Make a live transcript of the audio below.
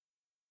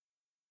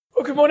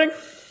Well, good morning.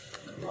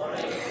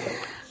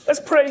 Let's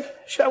pray,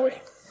 shall we?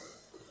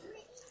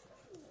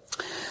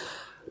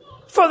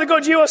 Father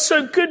God, you are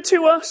so good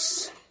to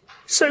us,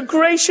 so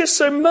gracious,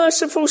 so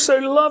merciful, so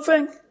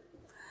loving.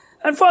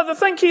 And Father,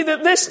 thank you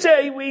that this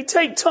day we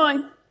take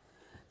time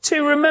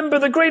to remember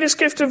the greatest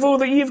gift of all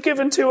that you've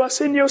given to us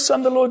in your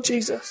Son, the Lord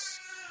Jesus.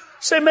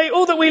 So may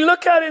all that we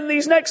look at in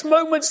these next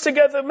moments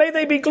together, may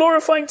they be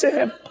glorifying to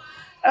him.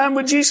 And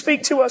would you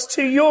speak to us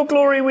to your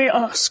glory, we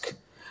ask.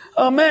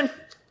 Amen.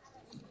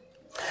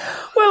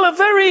 Well, a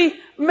very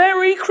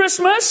Merry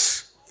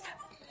Christmas.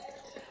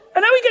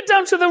 And now we get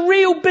down to the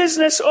real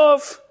business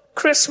of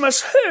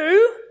Christmas.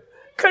 Who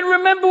can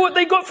remember what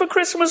they got for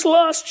Christmas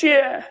last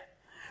year?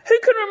 Who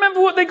can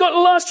remember what they got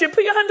last year?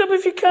 Put your hand up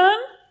if you can.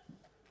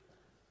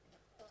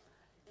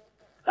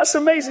 That's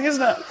amazing,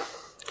 isn't it?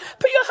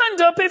 Put your hand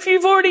up if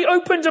you've already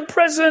opened a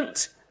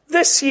present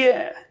this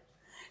year.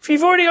 If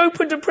you've already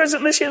opened a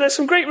present this year, there's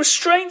some great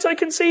restraint I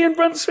can see in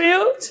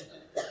Bruntsfield.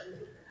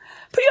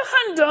 Put your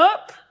hand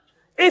up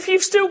if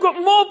you've still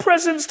got more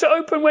presents to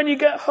open when you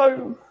get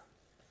home.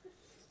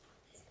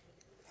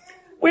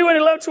 We weren't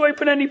allowed to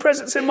open any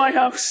presents in my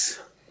house.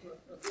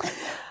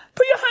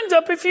 Put your hand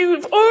up if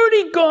you've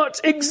already got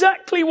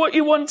exactly what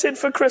you wanted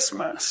for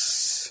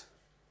Christmas.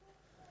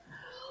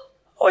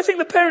 Oh, I think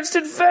the parents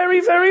did very,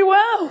 very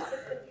well.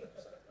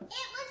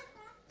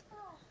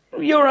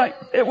 You're right,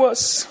 it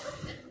was.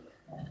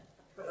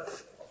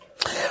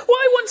 What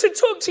I want to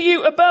talk to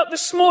you about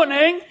this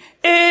morning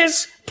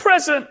is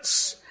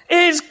presents,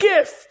 is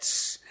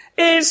gifts,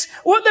 is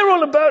what they're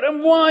all about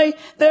and why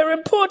they're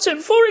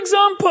important. For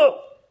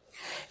example,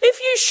 if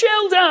you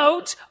shelled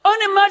out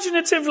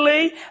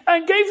unimaginatively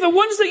and gave the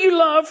ones that you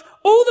love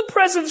all the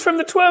presents from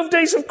the 12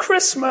 days of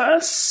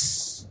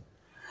Christmas,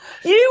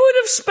 you would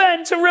have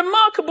spent a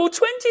remarkable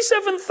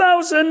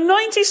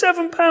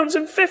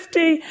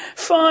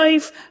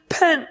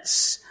 £27,097.55.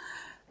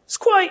 It's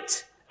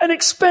quite an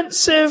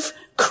expensive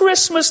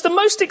Christmas. The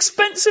most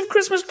expensive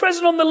Christmas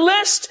present on the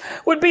list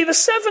would be the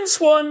 7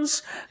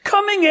 swans,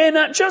 coming in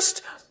at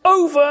just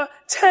over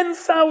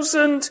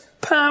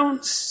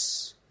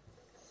 £10,000.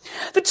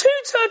 The 2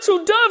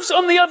 turtle doves,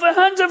 on the other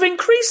hand, have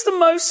increased the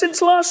most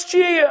since last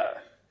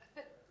year.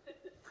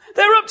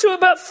 They're up to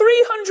about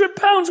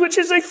 £300, which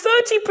is a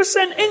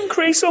 30%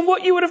 increase on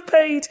what you would have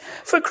paid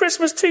for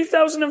Christmas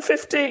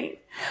 2015.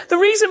 The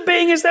reason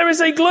being is there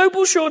is a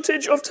global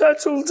shortage of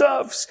turtle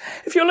doves.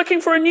 If you're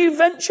looking for a new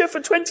venture for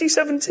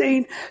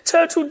 2017,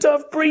 turtle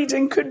dove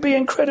breeding could be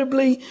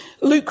incredibly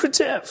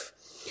lucrative.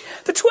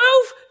 The 12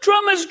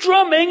 drummers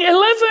drumming,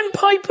 11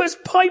 pipers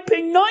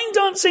piping, 9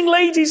 dancing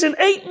ladies and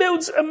 8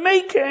 meals a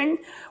making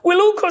will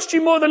all cost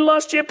you more than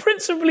last year,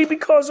 principally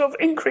because of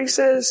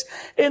increases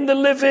in the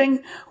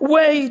living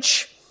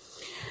wage.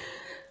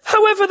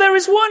 However, there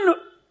is one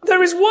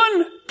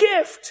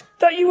gift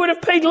that you would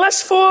have paid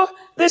less for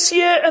this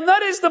year, and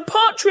that is the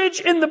partridge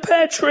in the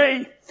pear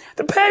tree.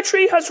 The pear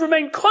tree has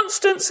remained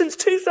constant since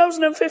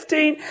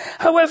 2015.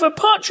 However,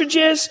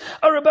 partridges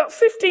are about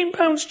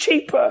 £15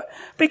 cheaper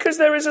because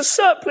there is a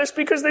surplus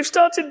because they've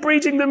started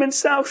breeding them in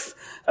South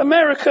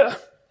America.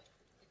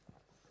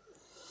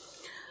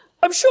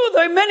 I'm sure,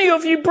 though, many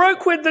of you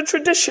broke with the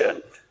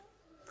tradition.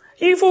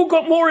 You've all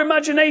got more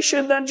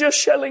imagination than just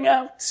shelling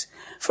out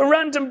for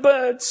random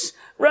birds,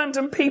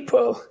 random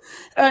people,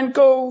 and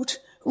gold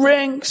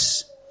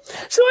rings.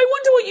 So I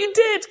wonder what you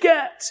did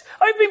get.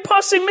 I've been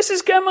passing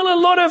Mrs. Gemmell a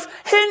lot of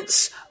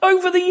hints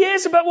over the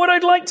years about what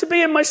I'd like to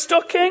be in my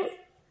stocking.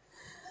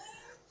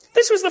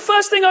 This was the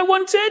first thing I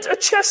wanted, a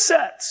chess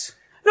set.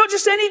 Not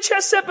just any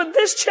chess set, but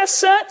this chess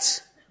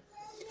set.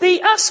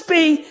 The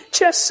Aspie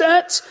chess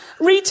set,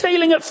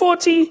 retailing at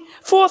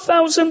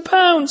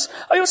 £44,000.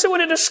 I also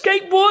wanted a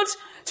skateboard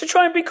to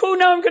try and be cool.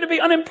 Now I'm going to be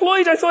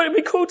unemployed. I thought it'd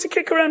be cool to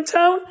kick around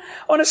town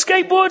on a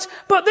skateboard.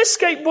 But this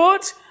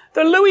skateboard,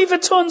 the Louis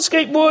Vuitton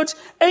skateboard,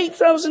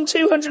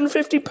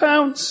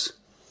 £8,250.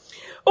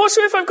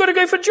 Also, if I've got to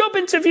go for job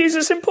interviews,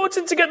 it's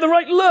important to get the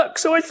right look.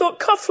 So I thought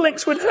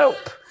cufflinks would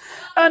help.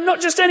 And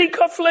not just any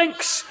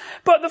cufflinks,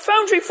 but the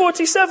Foundry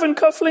 47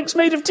 cufflinks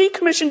made of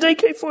decommissioned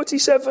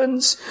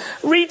AK-47s,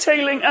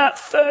 retailing at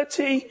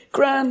 30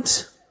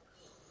 grand.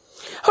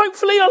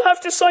 Hopefully I'll have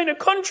to sign a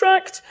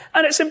contract,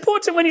 and it's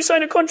important when you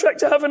sign a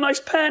contract to have a nice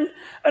pen.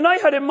 And I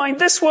had in mind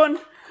this one,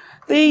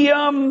 the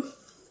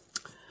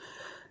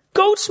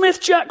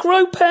Goldsmith Jack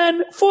Rowe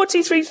pen,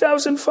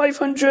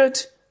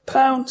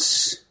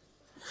 £43,500.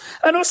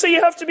 And also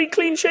you have to be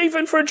clean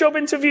shaven for a job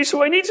interview,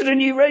 so I needed a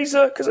new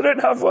razor because I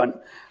don't have one.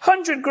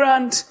 100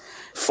 grand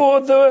for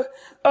the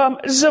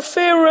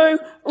Zafiro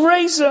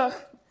razor.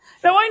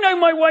 Now I know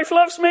my wife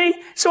loves me,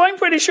 so I'm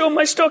pretty sure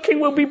my stocking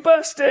will be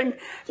bursting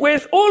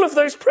with all of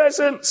those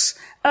presents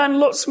and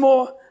lots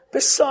more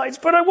besides.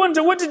 But I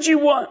wonder, what did you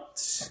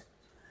want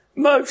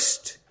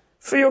most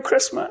for your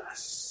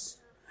Christmas?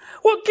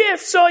 What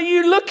gifts are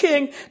you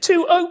looking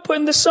to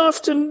open this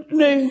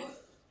afternoon?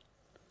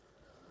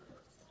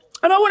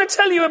 And I want to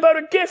tell you about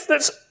a gift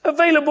that's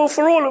available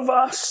for all of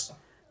us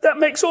that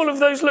makes all of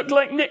those look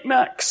like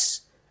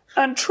knickknacks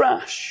and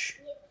trash.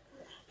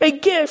 A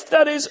gift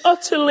that is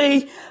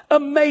utterly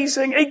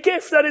amazing. A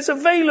gift that is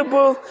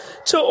available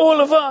to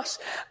all of us.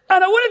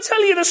 And I want to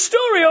tell you the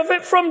story of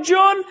it from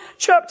John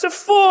chapter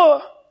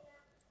 4.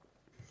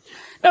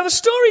 Now the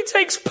story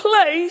takes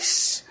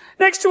place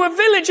next to a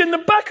village in the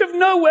back of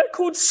nowhere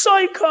called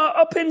Sychar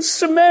up in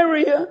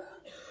Samaria.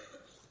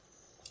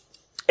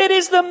 It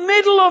is the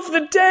middle of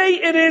the day.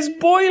 It is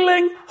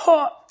boiling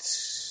hot.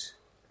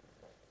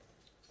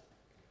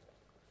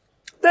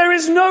 There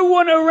is no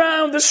one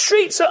around. The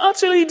streets are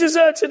utterly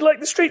deserted, like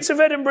the streets of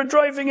Edinburgh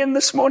driving in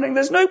this morning.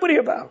 There's nobody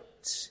about.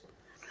 It's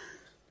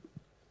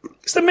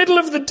the middle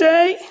of the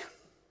day.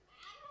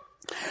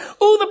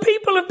 All the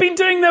people have been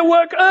doing their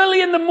work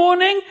early in the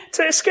morning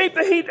to escape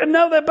the heat, and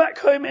now they're back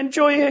home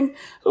enjoying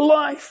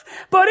life.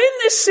 But in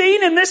this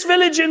scene, in this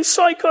village in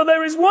Sychar,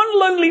 there is one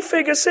lonely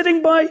figure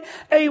sitting by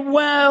a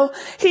well.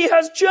 He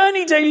has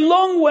journeyed a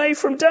long way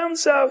from down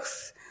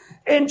south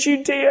in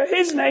Judea.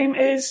 His name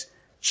is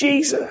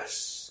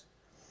Jesus.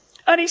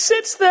 And he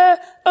sits there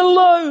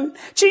alone.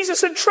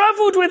 Jesus had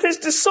traveled with his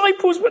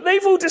disciples, but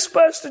they've all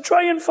dispersed to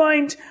try and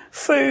find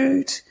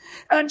food.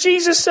 And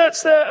Jesus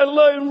sits there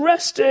alone,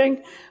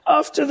 resting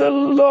after the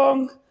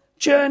long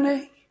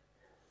journey.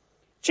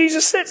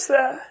 Jesus sits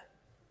there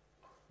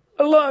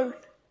alone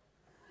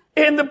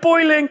in the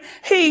boiling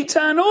heat,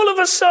 and all of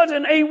a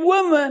sudden a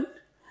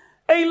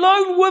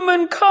lone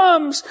woman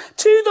comes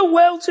to the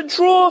well to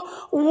draw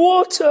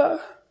water.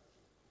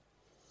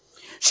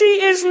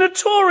 She is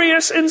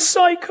notorious in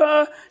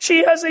Sychar.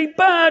 She has a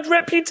bad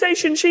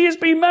reputation. She has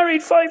been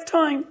married 5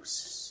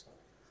 times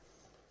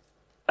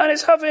and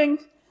is having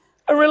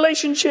a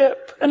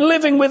relationship and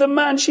living with a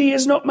man she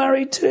is not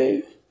married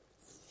to.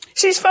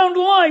 She's found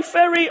life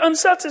very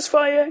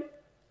unsatisfying.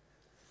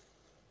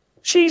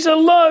 She's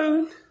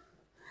alone,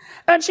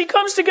 and she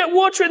comes to get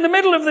water in the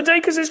middle of the day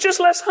because it's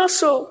just less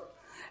hassle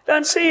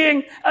than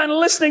seeing and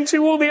listening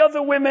to all the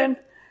other women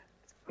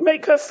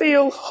make her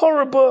feel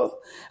horrible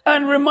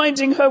and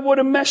reminding her what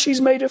a mess she's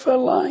made of her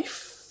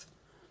life.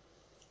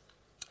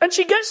 And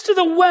she gets to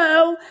the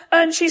well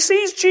and she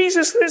sees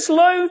Jesus, this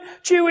lone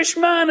Jewish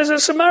man, as a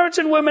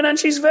Samaritan woman, and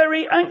she's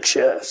very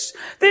anxious.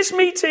 This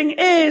meeting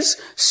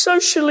is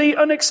socially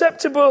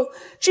unacceptable.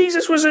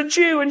 Jesus was a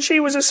Jew and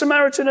she was a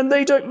Samaritan, and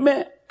they don't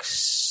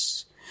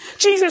mix.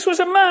 Jesus was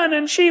a man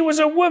and she was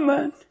a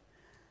woman,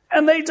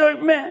 and they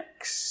don't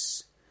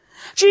mix.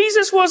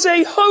 Jesus was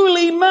a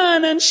holy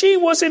man and she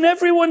was in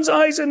everyone's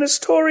eyes a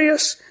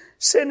notorious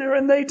sinner,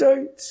 and they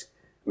don't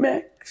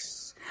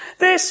mix.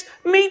 This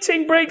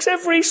meeting breaks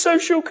every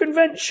social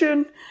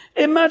convention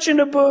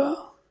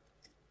imaginable.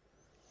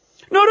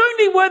 Not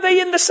only were they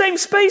in the same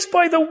space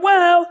by the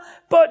well,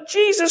 but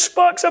Jesus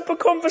sparks up a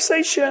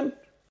conversation.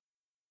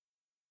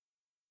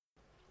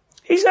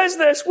 He says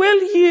this,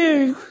 "Will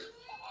you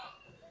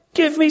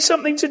give me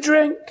something to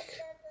drink?"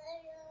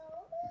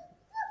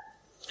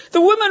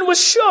 The woman was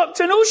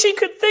shocked, and all she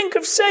could think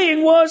of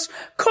saying was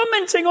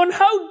commenting on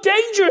how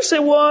dangerous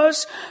it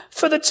was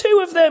for the two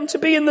of them to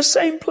be in the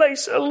same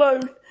place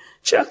alone,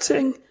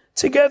 chatting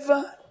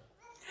together.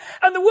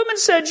 And the woman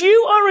said,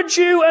 "You are a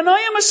Jew and I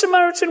am a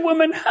Samaritan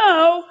woman.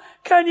 How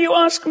can you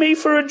ask me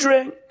for a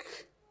drink?"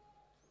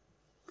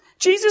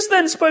 Jesus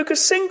then spoke a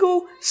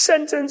single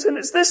sentence, and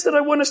it's this that I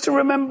want us to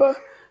remember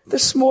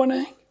this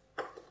morning.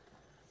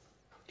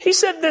 He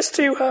said this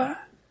to her: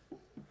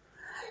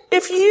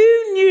 "If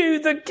you knew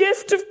the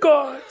gift of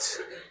God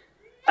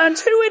and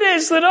who it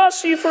is that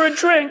asks you for a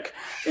drink,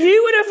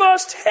 you would have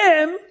asked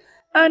him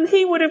and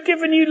he would have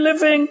given you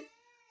living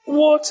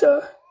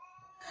water."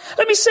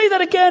 Let me say that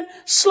again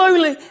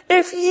slowly.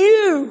 If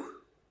you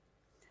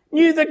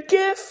knew the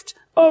gift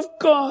of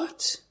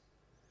God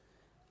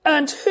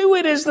and who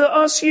it is that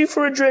asks you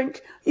for a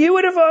drink, you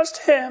would have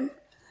asked him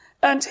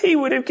and he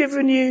would have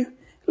given you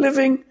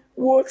living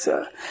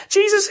water.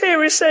 Jesus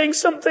here is saying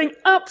something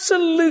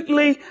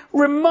absolutely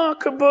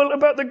remarkable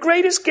about the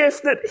greatest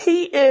gift that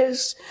he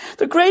is,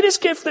 the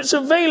greatest gift that's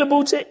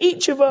available to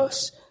each of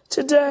us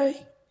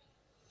today.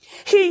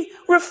 He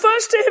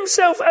refers to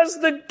himself as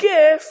the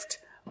gift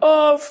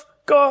of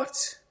God.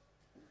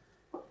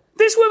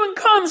 This woman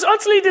comes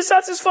utterly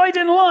dissatisfied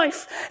in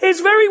life,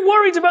 is very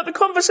worried about the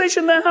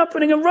conversation they're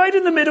happening, and right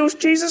in the middle,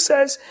 Jesus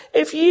says,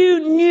 "If you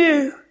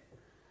knew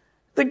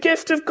the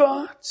gift of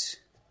God."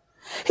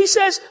 He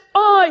says,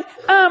 "I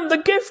am the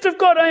gift of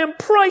God. I am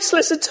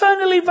priceless,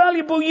 eternally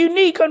valuable,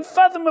 unique,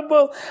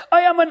 unfathomable.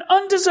 I am an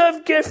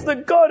undeserved gift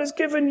that God has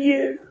given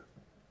you."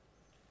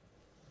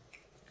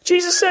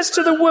 Jesus says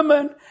to the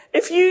woman,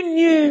 "If you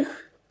knew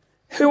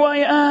who I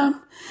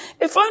am,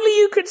 if only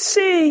you could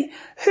see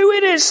who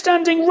it is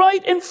standing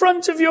right in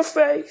front of your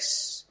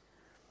face,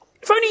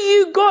 if only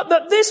you got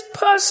that this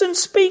person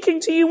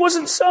speaking to you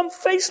wasn't some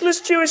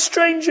faceless Jewish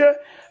stranger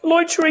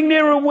loitering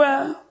near a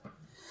well.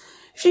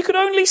 If you could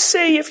only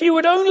see, if you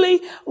would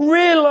only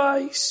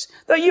realize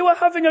that you are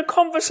having a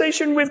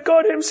conversation with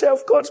God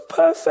himself, God's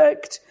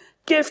perfect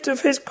gift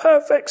of his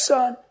perfect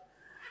Son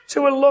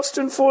to a lost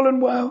and fallen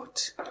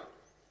world."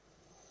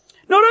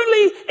 Not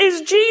only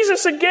is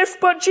Jesus a gift,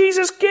 but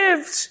Jesus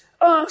gives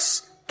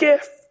us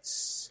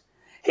gifts.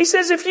 He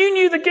says, if you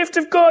knew the gift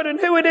of God and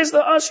who it is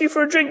that asks you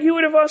for a drink, you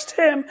would have asked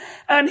him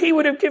and he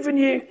would have given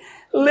you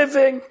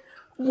living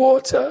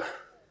water.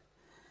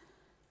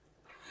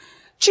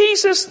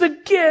 Jesus, the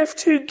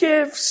gift who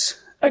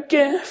gives a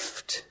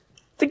gift.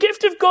 The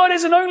gift of God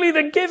isn't only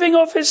the giving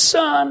of his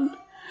Son,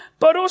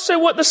 but also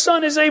what the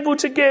Son is able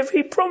to give.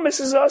 He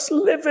promises us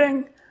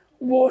living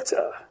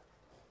water.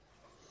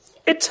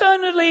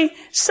 Eternally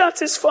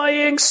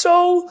satisfying,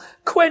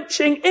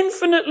 soul-quenching,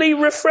 infinitely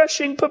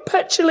refreshing,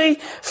 perpetually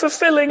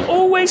fulfilling,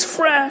 always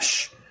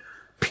fresh,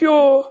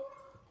 pure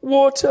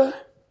water.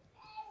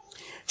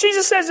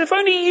 Jesus says, if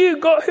only you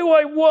got who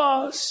I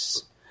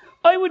was,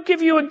 I would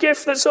give you a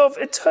gift that's of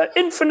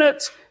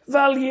infinite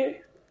value,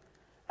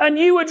 and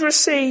you would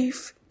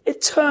receive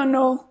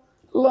eternal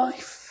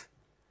life.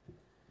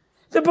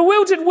 The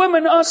bewildered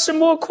woman asks some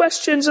more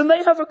questions, and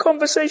they have a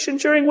conversation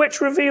during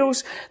which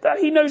reveals that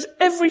he knows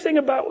everything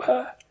about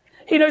her.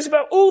 He knows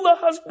about all the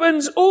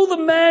husbands, all the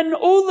men,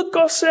 all the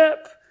gossip,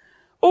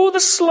 all the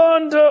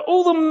slander,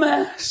 all the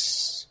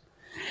mess.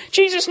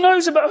 Jesus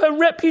knows about her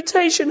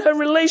reputation, her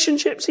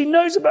relationships. He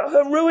knows about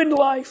her ruined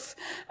life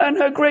and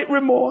her great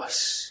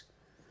remorse.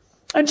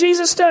 And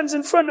Jesus stands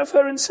in front of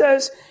her and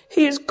says,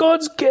 he is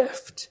God's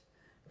gift,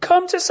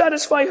 come to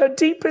satisfy her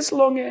deepest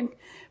longing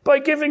by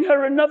giving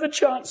her another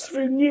chance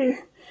through new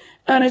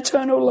and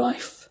eternal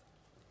life.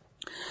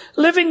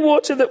 Living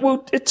water that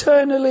will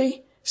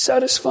eternally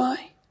satisfy.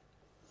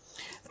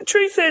 The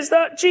truth is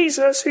that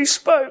Jesus, who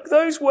spoke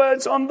those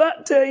words on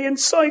that day in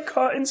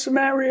Sychar in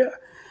Samaria,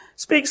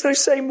 speaks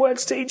those same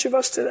words to each of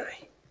us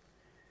today.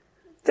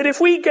 That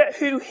if we get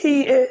who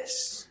he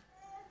is,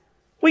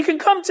 we can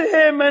come to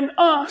him and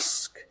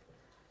ask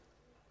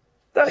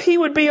that he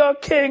would be our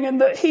king and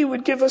that he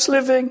would give us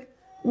living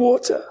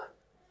water.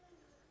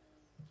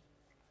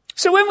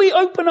 So when we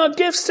open our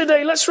gifts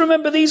today, let's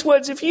remember these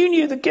words. If you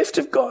knew the gift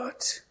of God,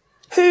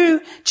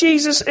 who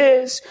Jesus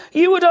is,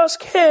 you would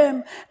ask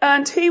him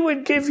and he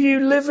would give you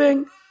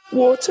living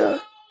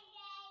water.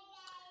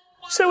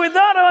 So with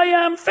that, I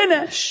am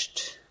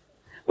finished.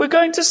 We're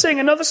going to sing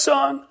another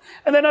song,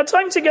 and then our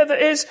time together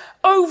is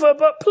over.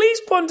 But please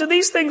ponder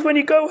these things when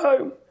you go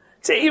home,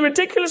 to eat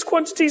ridiculous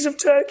quantities of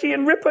turkey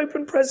and rip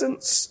open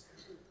presents.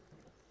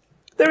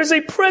 There is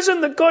a present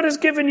that God has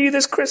given you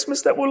this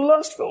Christmas that will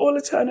last for all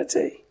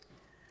eternity.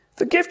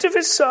 The gift of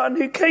his Son,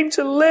 who came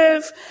to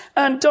live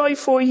and die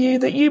for you,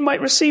 that you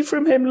might receive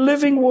from him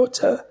living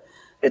water,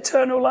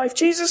 eternal life.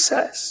 Jesus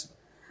says,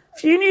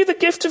 if you knew the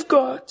gift of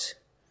God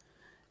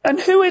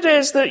and who it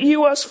is that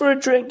you ask for a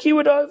drink, you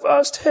would have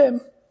asked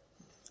him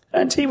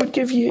and he would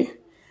give you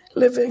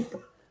living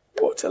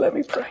water. Let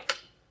me pray.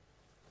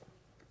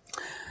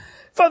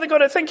 Father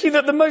God, I thank you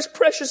that the most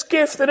precious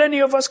gift that any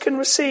of us can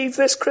receive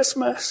this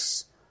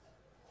Christmas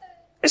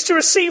is to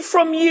receive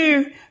from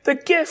you the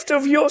gift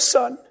of your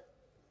Son,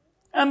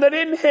 and that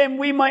in him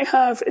we might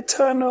have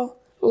eternal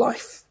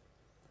life.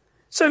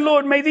 So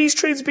Lord, may these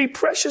truths be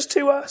precious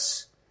to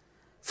us.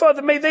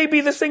 Father, may they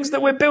be the things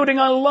that we're building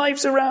our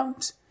lives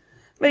around.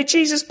 May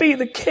Jesus be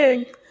the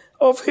King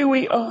of who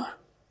we are.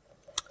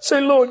 So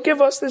Lord,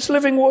 give us this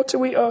living water,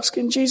 we ask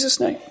in Jesus'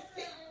 name.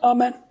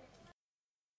 Amen.